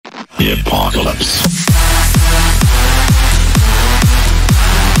The apocalypse.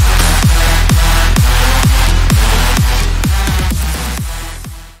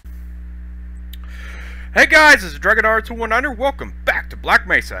 Hey guys, this is DragonR219. Welcome back to Black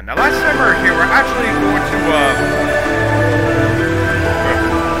Mesa. Now last time we were here, we're actually going to,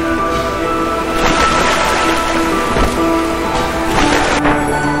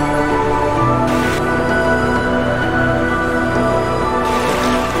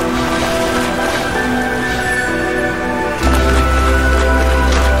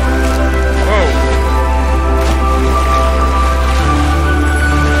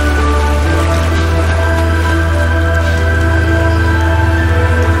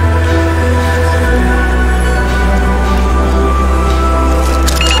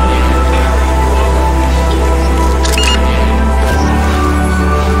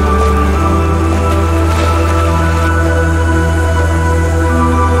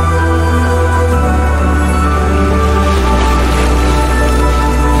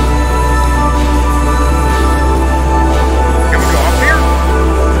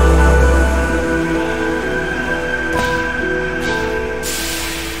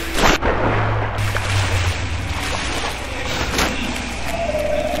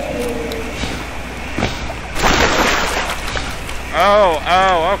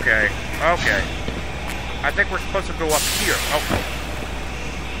 okay. I think we're supposed to go up here.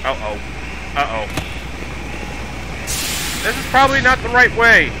 Uh-oh. This is probably not the right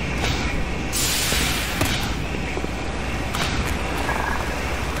way.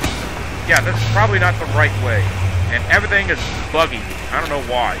 Yeah, this is probably not the right way. And everything is buggy. I don't know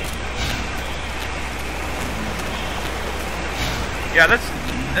why. Yeah,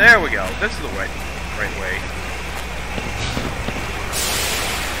 there we go. This is the right way.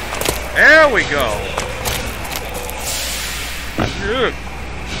 There we go.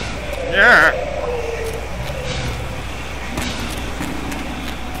 Yeah.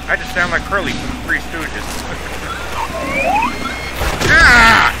 I just sound like Curly from the Three Stooges.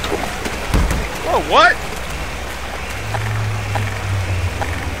 Ah! Whoa, what?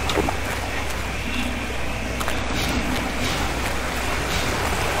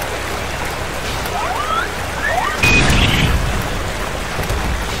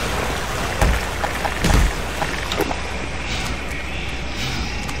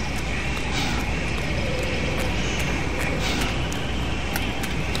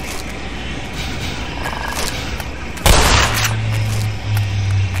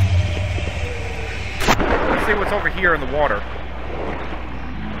 What's over here in the water?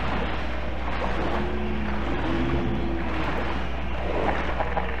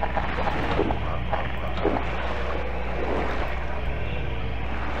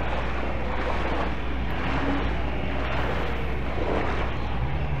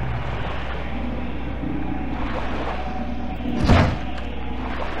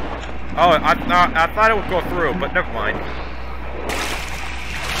 Oh, I thought it would go through, but never mind.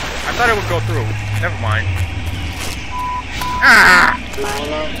 I thought it would go through. Never mind. Ah!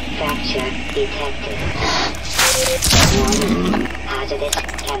 Minor fracture detected. Warning, hazardous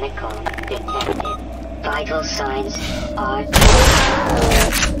chemical detected. Vital signs are...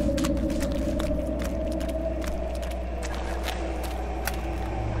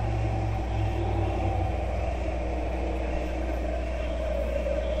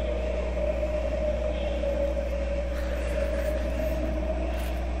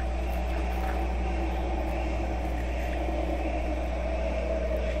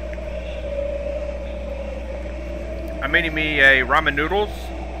 I made me a ramen noodles,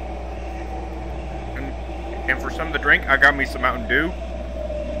 and for some of the drink, I got me some Mountain Dew.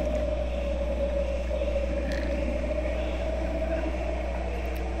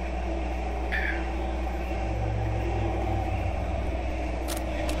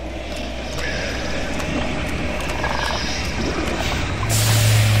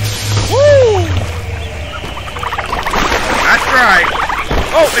 Woo! That's right.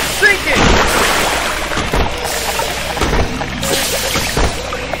 Oh, it's sinking.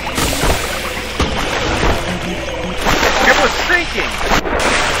 Sinking.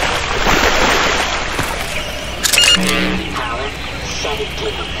 Power 70%.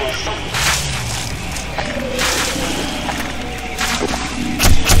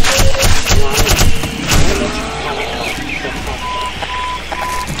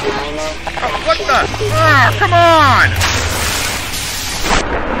 Oh, what the? Ah, come on!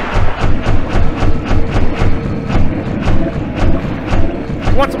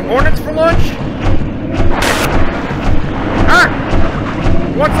 You want some hornets for lunch? Huh?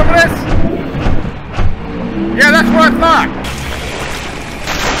 You want some of this? Yeah, that's what I thought.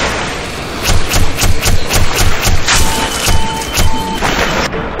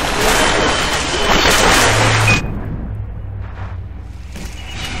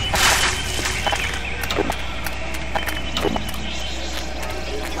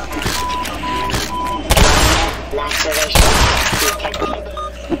 Laceration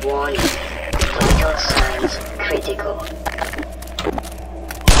detected. Warning. Vital signs critical.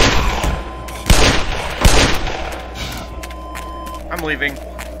 I'm leaving.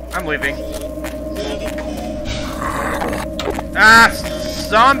 I'm leaving. Ah!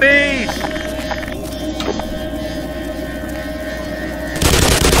 Zombies!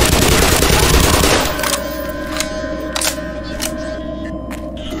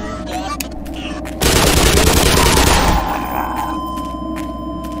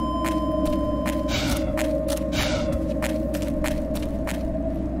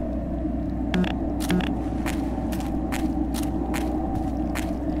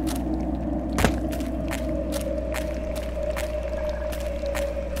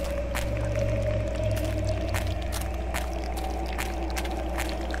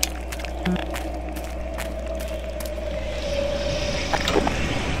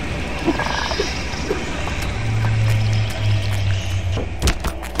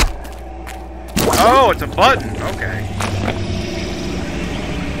 Oh, it's a button. Okay.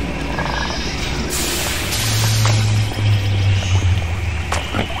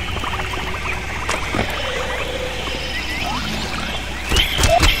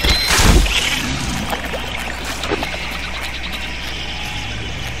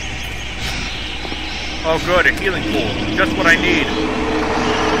 Oh good, a healing pool. Just what I need.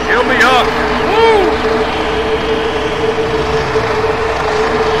 Heal me up! Woo!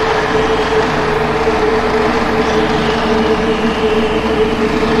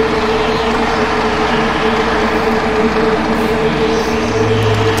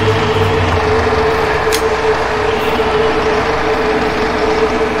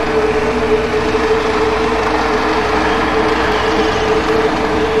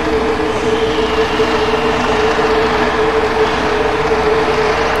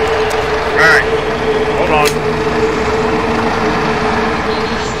 Alright, hold on.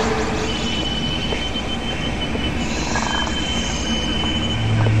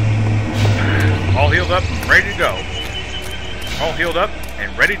 All healed up, ready to go. All healed up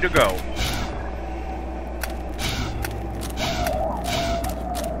and ready to go.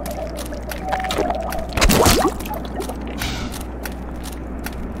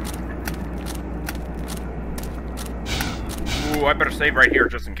 Ooh, I better save right here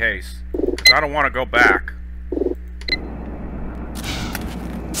just in case. Because I don't want to go back.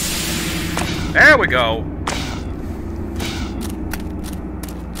 There we go.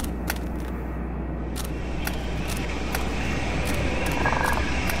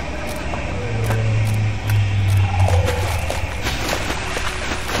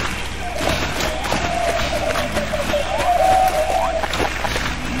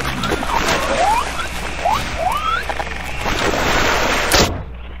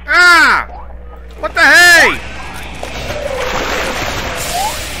 What the hey?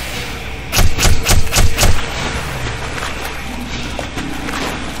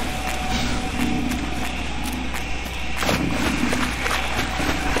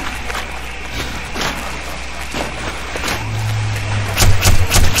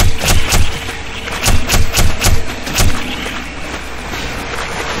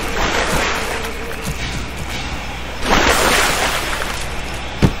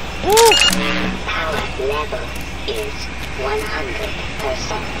 Level is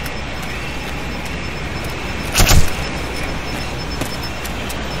 100%.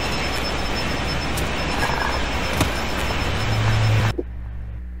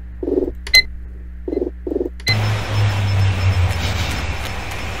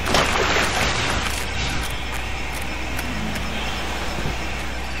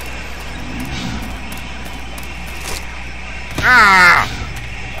 Ah!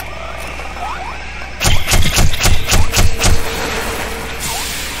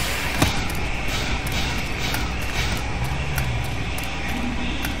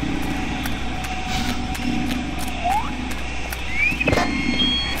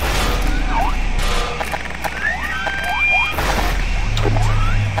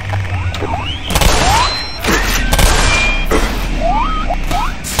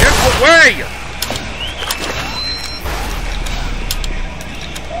 Get away!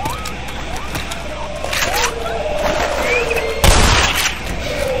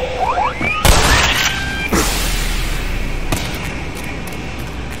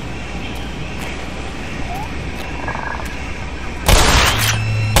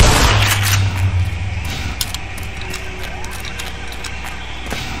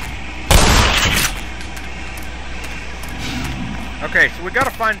 Okay, so we gotta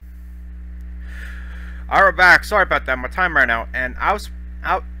find... Alright, we're back. Sorry about that. My time ran out, and I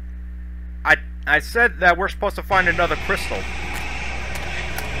I said that we're supposed to find another crystal.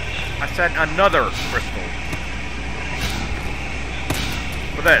 I said another crystal.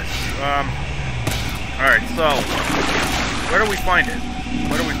 For this. Alright, so where do we find it?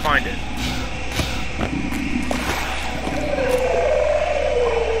 Where do we find it?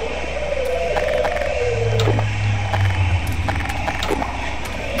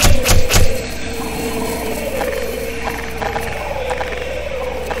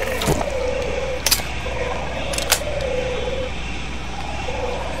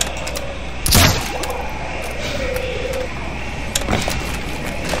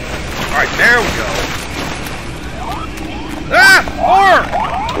 Alright, there we go. Ah! More!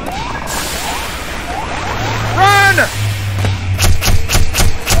 Run!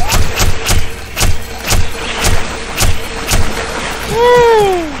 Woo!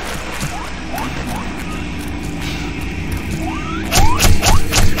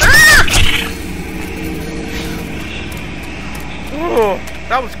 Ah! Oh,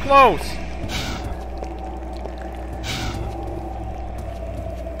 that was close.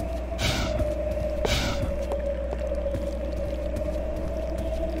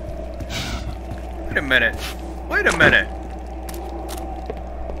 Wait a minute. Wait a minute.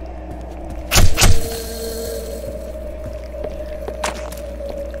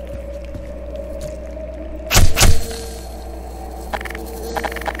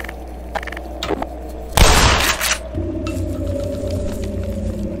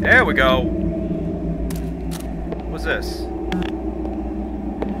 There we go. What's this?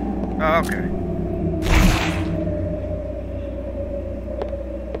 Oh, okay.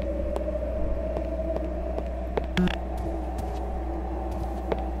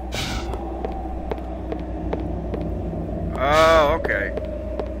 Oh, okay.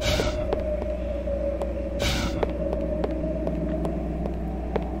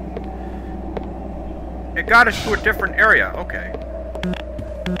 It got us to a different area. Okay.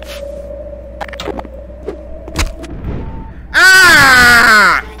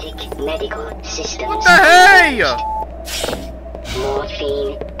 Ah! Medical system. What the hey?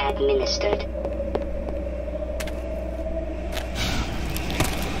 Morphine administered.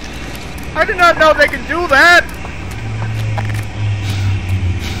 I did not know they can do that.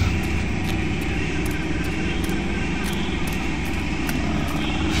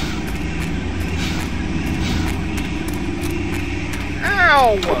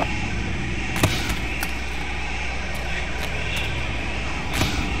 Ow!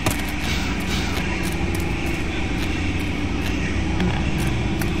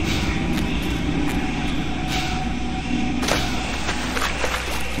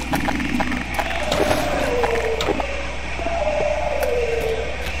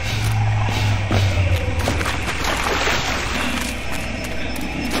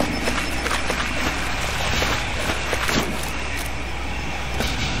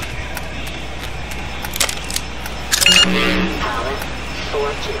 Power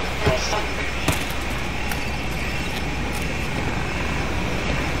 40%.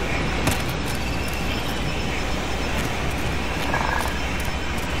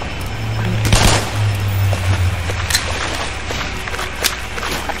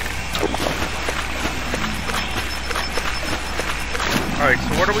 Alright,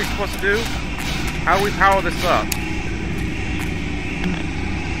 so what are we supposed to do? How do we power this up?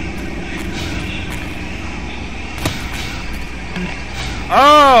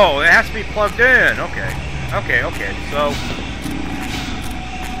 Oh, it has to be plugged in. Okay. Okay, so...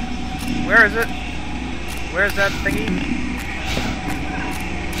 Where is it? Where's that thingy?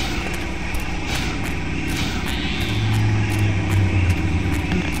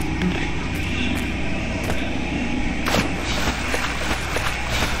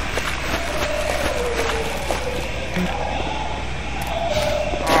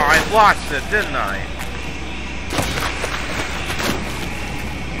 Oh, I lost it, didn't I?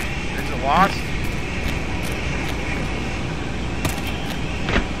 Is it lost?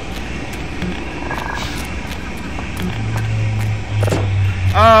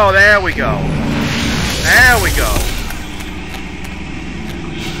 Oh, there we go. There we go.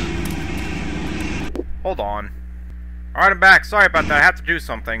 Hold on. Alright, I'm back. Sorry about that. I have to do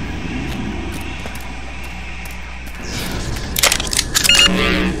something.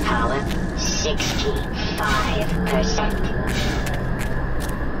 Power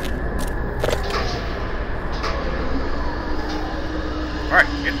 65%. Alright,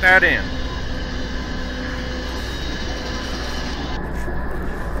 get that in.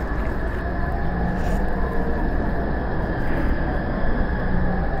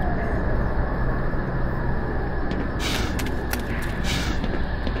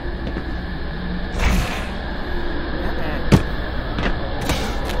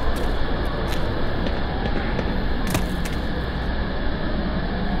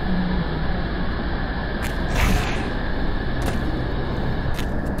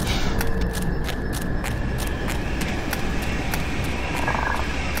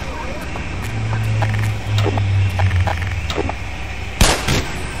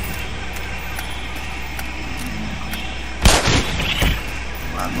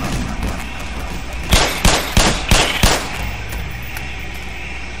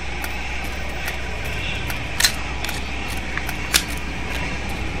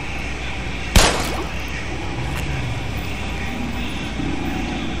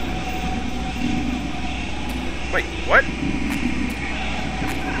 Wait, what?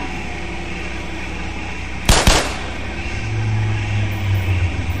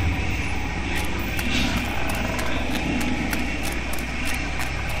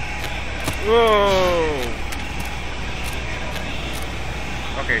 Whoa!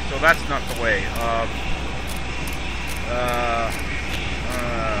 Okay, so that's not the way. Huh.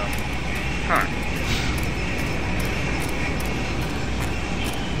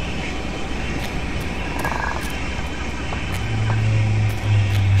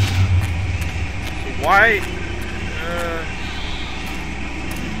 Why?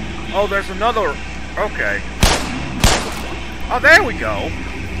 Oh, there's another. Okay. Oh, there we go.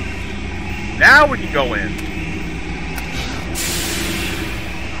 Now we can go in.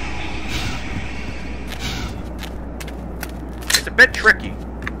 It's a bit tricky.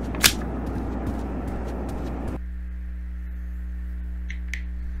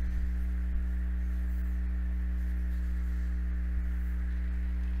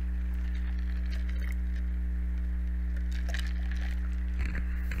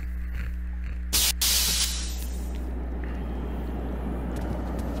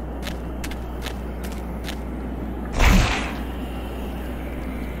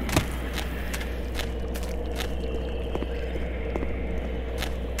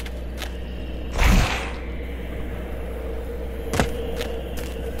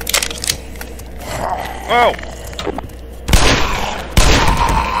 Oh!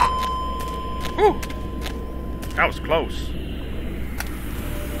 Whew! That was close.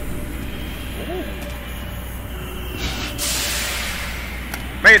 Ooh.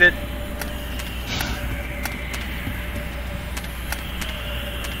 Made it!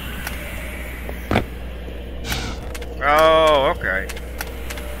 Oh, okay.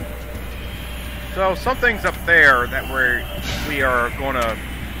 So something's up there that we are gonna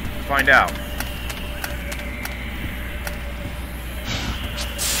find out.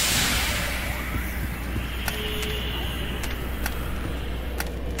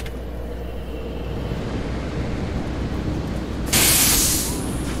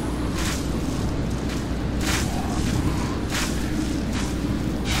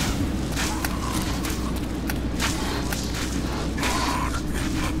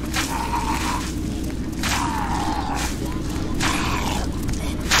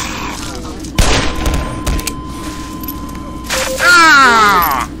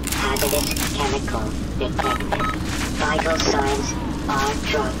 Hazardous chemical detected. Vital signs are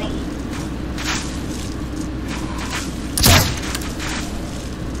dropping.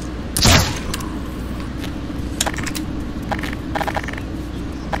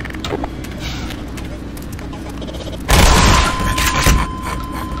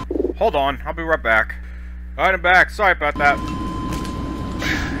 Hold on, I'll be right back. Alright, I'm back. Sorry about that.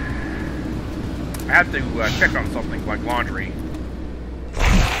 I had to check on something like laundry.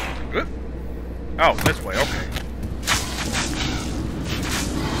 Oh, this way, okay.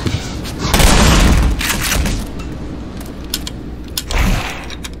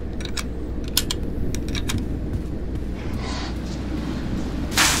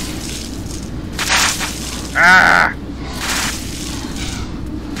 Ah!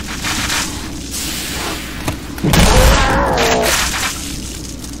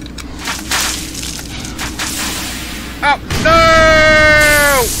 Oh,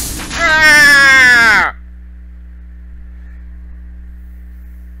 no! Ah!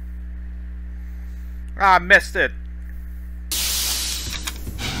 I missed it.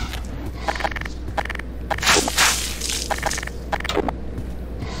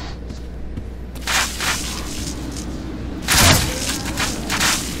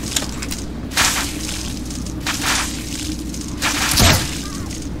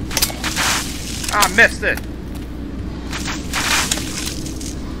 I missed it.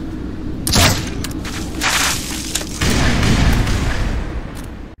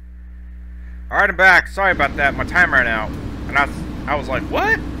 Alright, I'm back. Sorry about that. My time ran out. And I was like,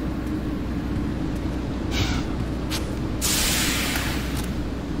 what?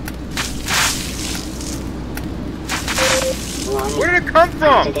 Where did it come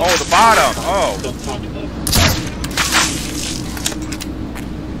from? Oh, the bottom. Oh.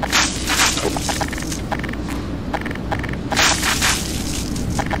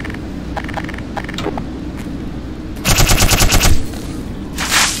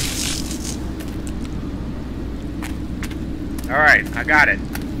 Alright, I got it.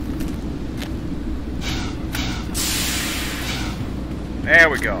 There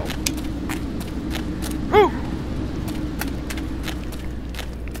we go. Whew!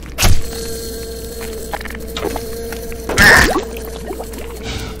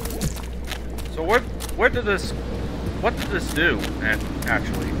 So what did this do,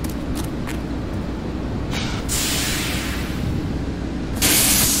 actually?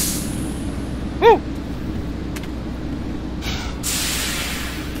 Woo!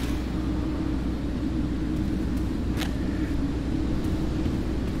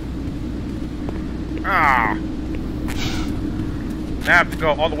 Ah! Now I have to go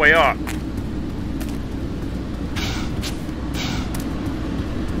all the way up.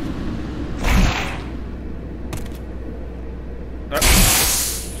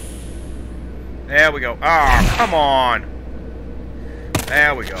 There we go. Ah, come on.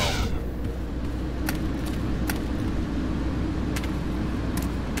 There we go.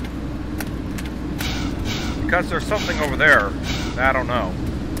 Because there's something over there. I don't know.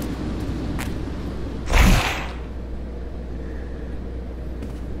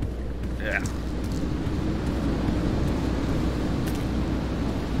 Yeah.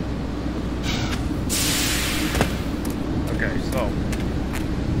 Okay, so.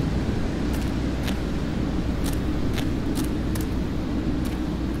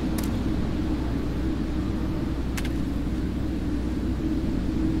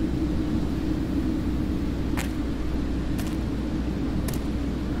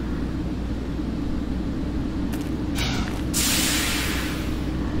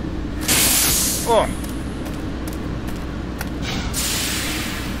 Oh.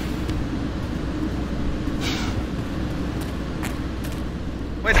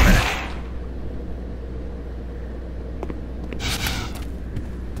 Wait a minute.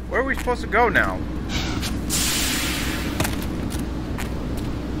 Where are we supposed to go now?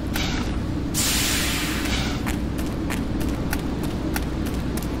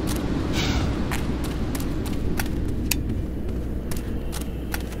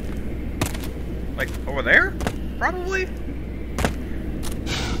 Like, over there? Probably?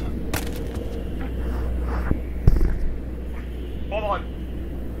 Hold on.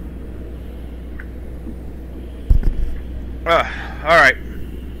 Alright.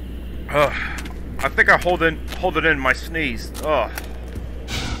 I think I hold it in my sneeze. Oh,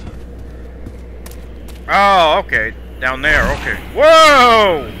 okay. Down there, okay.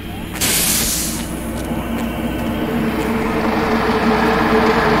 Whoa!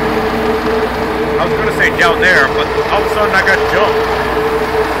 I was gonna say down there, but all of a sudden I got jumped.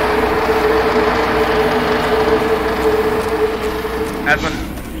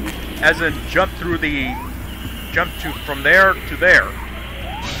 As in jump from there to there.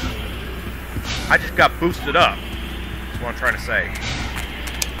 I just got boosted up. That's what I'm trying to say.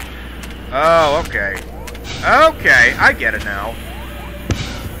 Oh, okay. Okay, I get it now.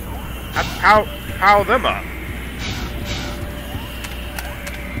 Power them up.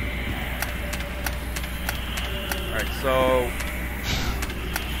 Alright, so...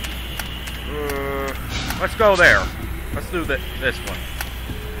 let's go there. Let's do this one.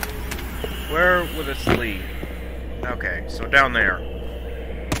 Where will this lead? Okay, so down there.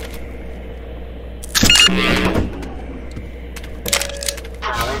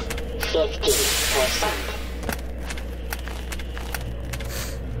 Power 50%.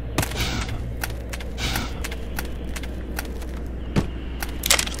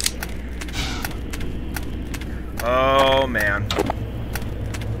 Oh, man.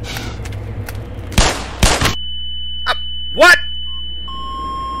 What?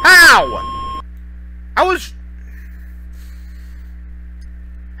 How? I was...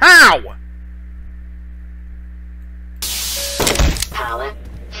 How? Power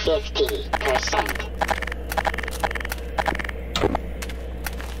 50%.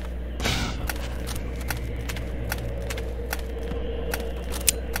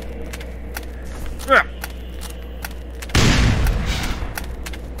 Ugh.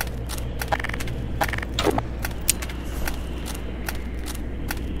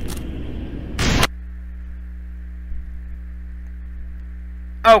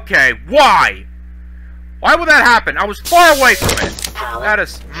 Okay, why? Why would that happen? I was far away from it. Power That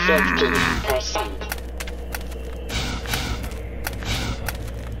is... 50%.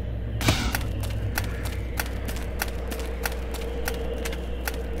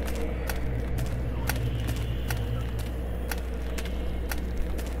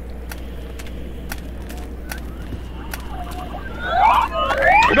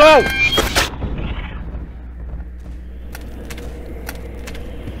 No!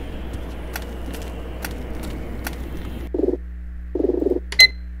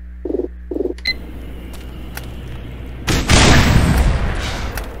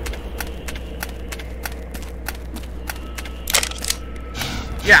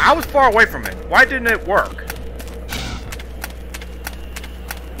 Yeah, I was far away from it. Why didn't it work?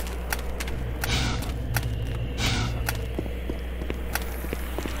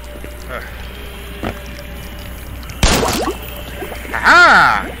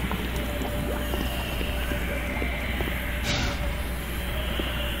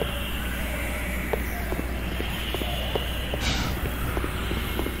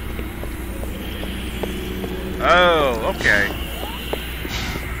 Okay.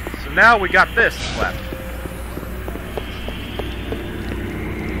 So now we got this left.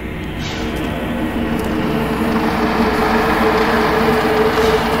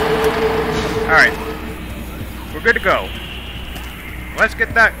 Alright. We're good to go. Let's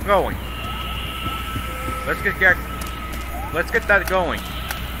get that going. Let's get that going.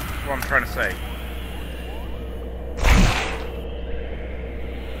 That's what I'm trying to say.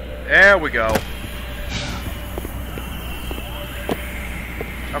 There we go.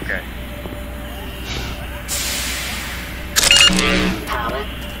 Okay. Power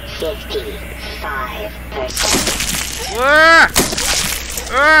 55%. Ah!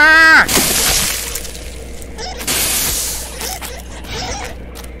 Ah!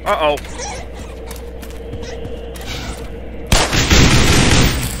 Uh-oh.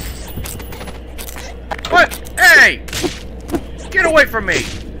 What? Hey! Get away from me!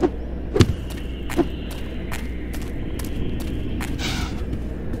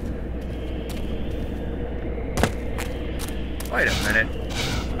 Wait a minute.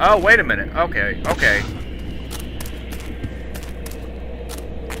 Oh, wait a minute. Okay, okay.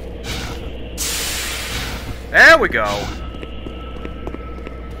 There we go.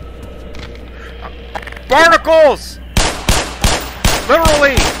 Barnacles!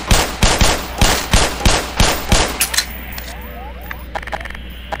 Literally!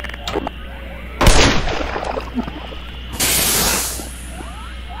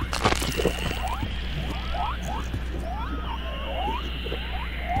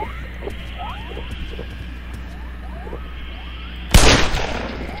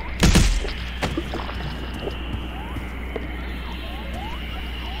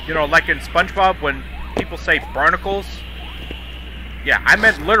 You know, like in SpongeBob when people say barnacles? Yeah, I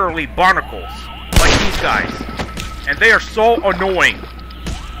meant literally barnacles. Like these guys. And they are so annoying.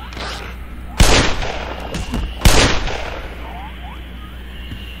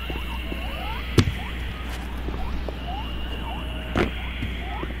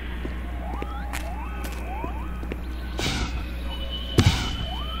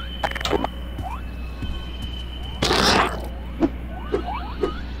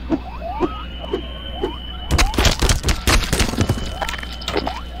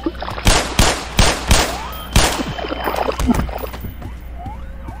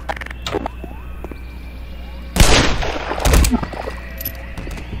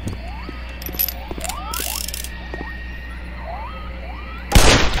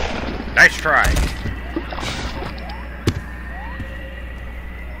 Nice try.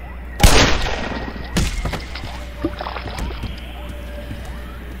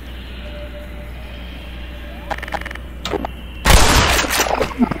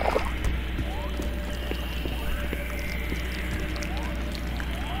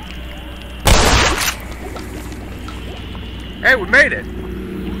 Hey, we made it.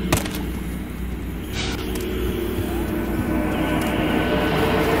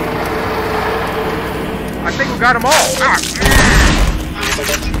 I think we got them all. Ah.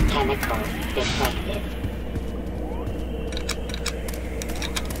 Hazardous chemical detected.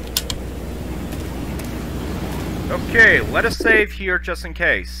 Okay, let us save here just in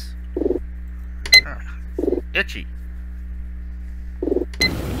case. Itchy.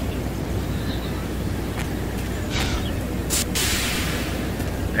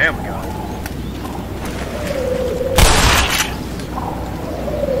 There we go.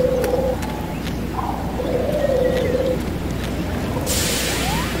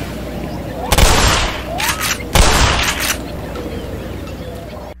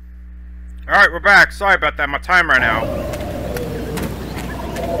 Alright, we're back. Sorry about that. My time ran out.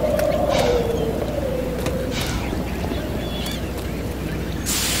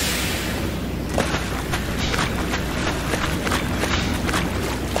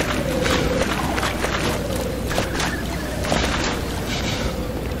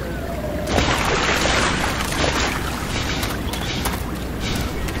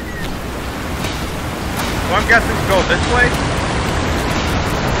 So I'm guessing to go this way?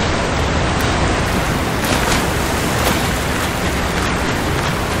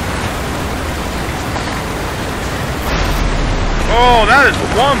 Oh, that is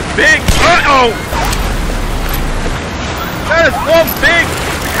one big... Uh-oh! That is one big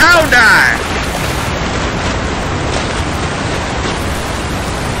hound eye!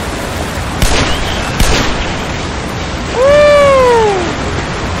 Woo!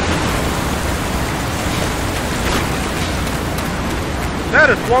 That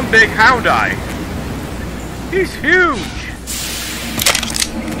is one big hound eye. He's huge!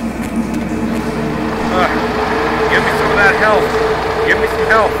 Give me some of that health. Give me some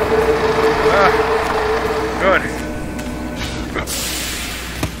health. Good.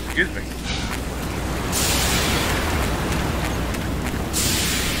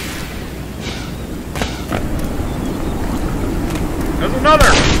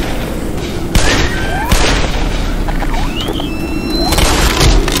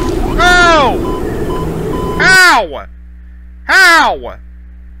 Ow!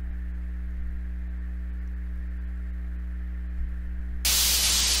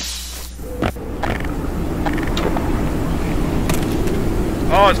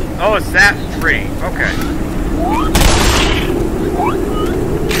 Oh, it's that tree. Okay.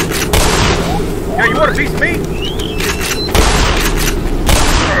 Yeah, you want a piece of me?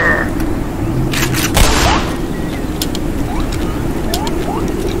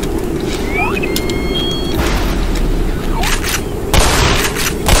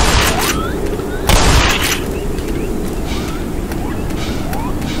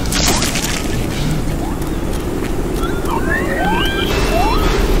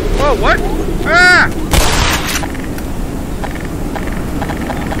 Whoa, what? Ah!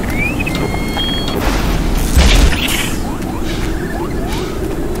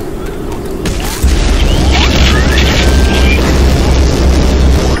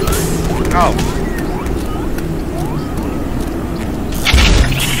 Oh.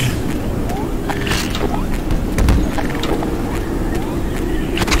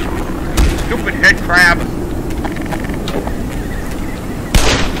 Stupid head crab.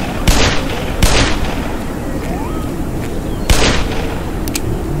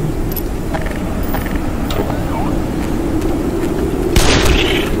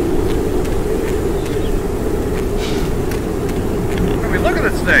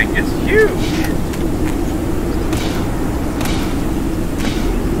 Thing. It's huge.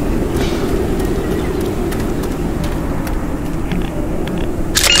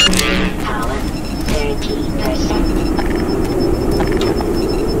 Power 30%.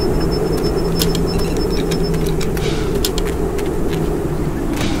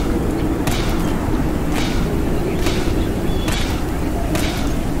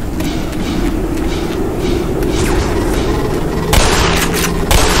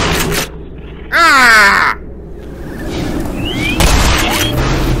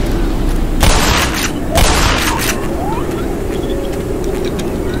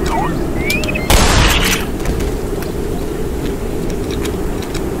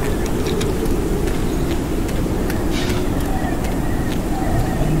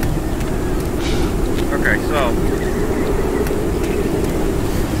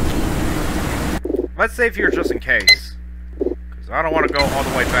 Let's save here just in case. Because I don't want to go all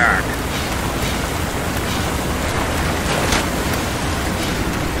the way back.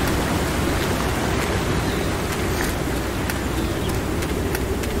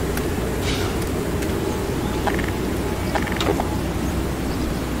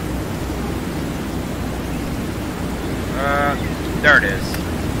 There it is.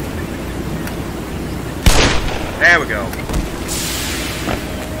 There we go.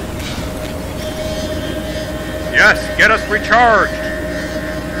 Yes, get us recharged!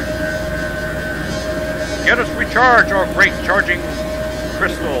 Get us recharged, our great charging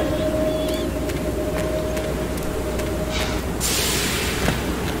crystal!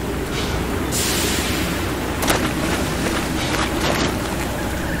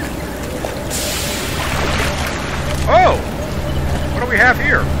 Oh! What do we have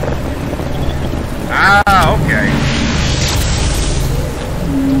here? Ah, okay.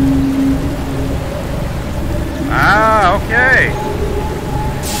 Ah, okay.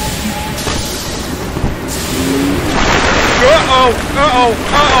 Uh-oh, uh-oh,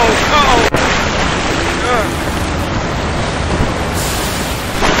 uh-oh, uh-oh.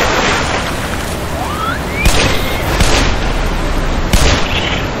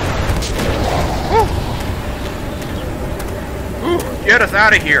 Ooh, get us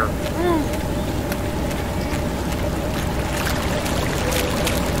out of here.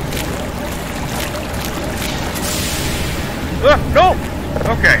 No!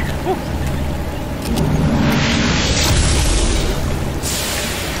 Okay. Whew.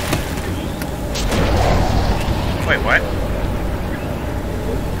 Wait, what?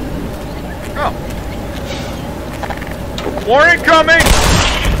 Oh. More incoming!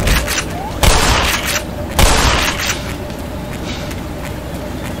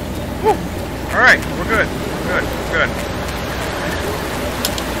 Whew. Alright, we're good. Good, good.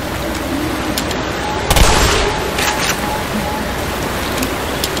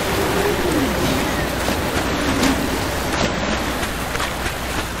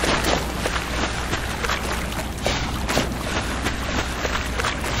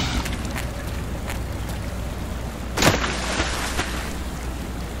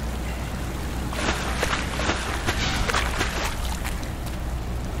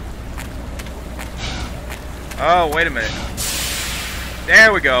 Oh, wait a minute.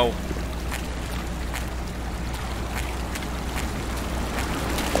 There we go.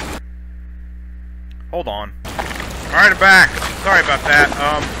 Hold on. Alright, I'm back. Sorry about that.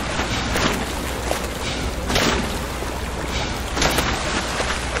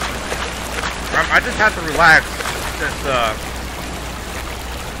 I just have to relax since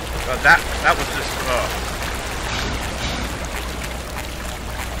that was just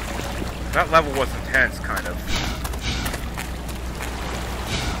that level was intense, kind of.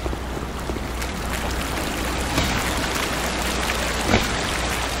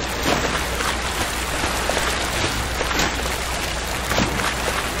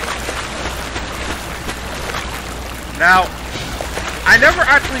 Now, I never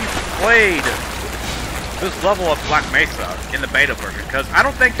actually played this level of Black Mesa in the beta version, because I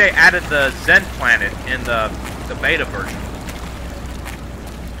don't think they added the Zen planet in the beta version.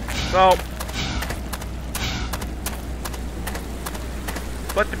 So,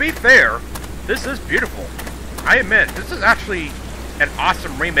 but to be fair, this is beautiful. I admit, this is actually an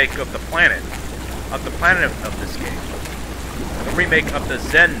awesome remake of the planet of this game. The remake of the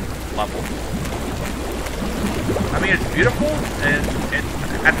Zen level. I mean, it's beautiful, and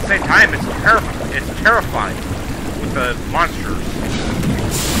at the same time, it's terrifying with the monsters.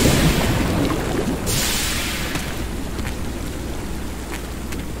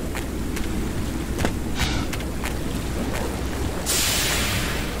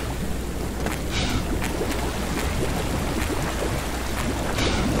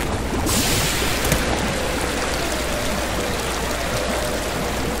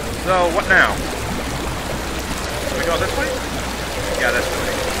 So, what now? Do we go this way? Yeah, this way.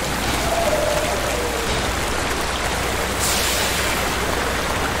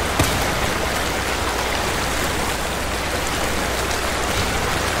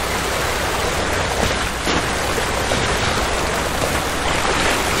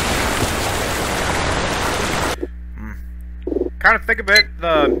 Kind of think of it,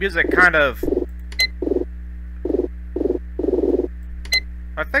 the music kind of...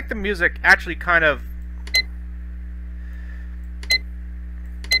 I think the music actually kind of...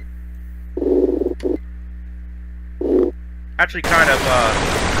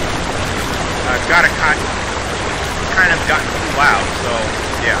 kind of gotten too loud, so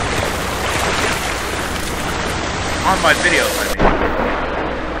yeah. On my videos, I mean.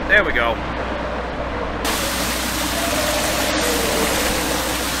 There we go.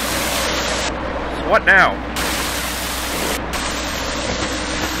 So what now?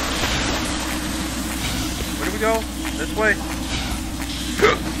 Where do we go? This way?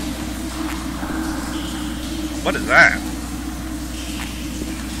 What is that?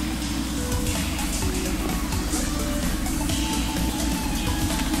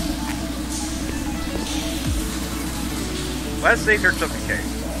 Let's see if there's something case.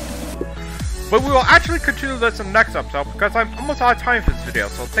 But we will actually continue this in the next episode because I'm almost out of time for this video.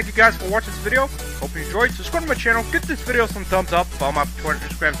 So thank you guys for watching this video. Hope you enjoyed. Subscribe to my channel. Give this video some thumbs up. Follow me on Twitter,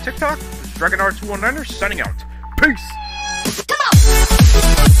 Instagram, TikTok. This is DragonR219er signing out. Peace! Come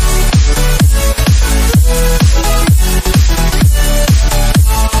on!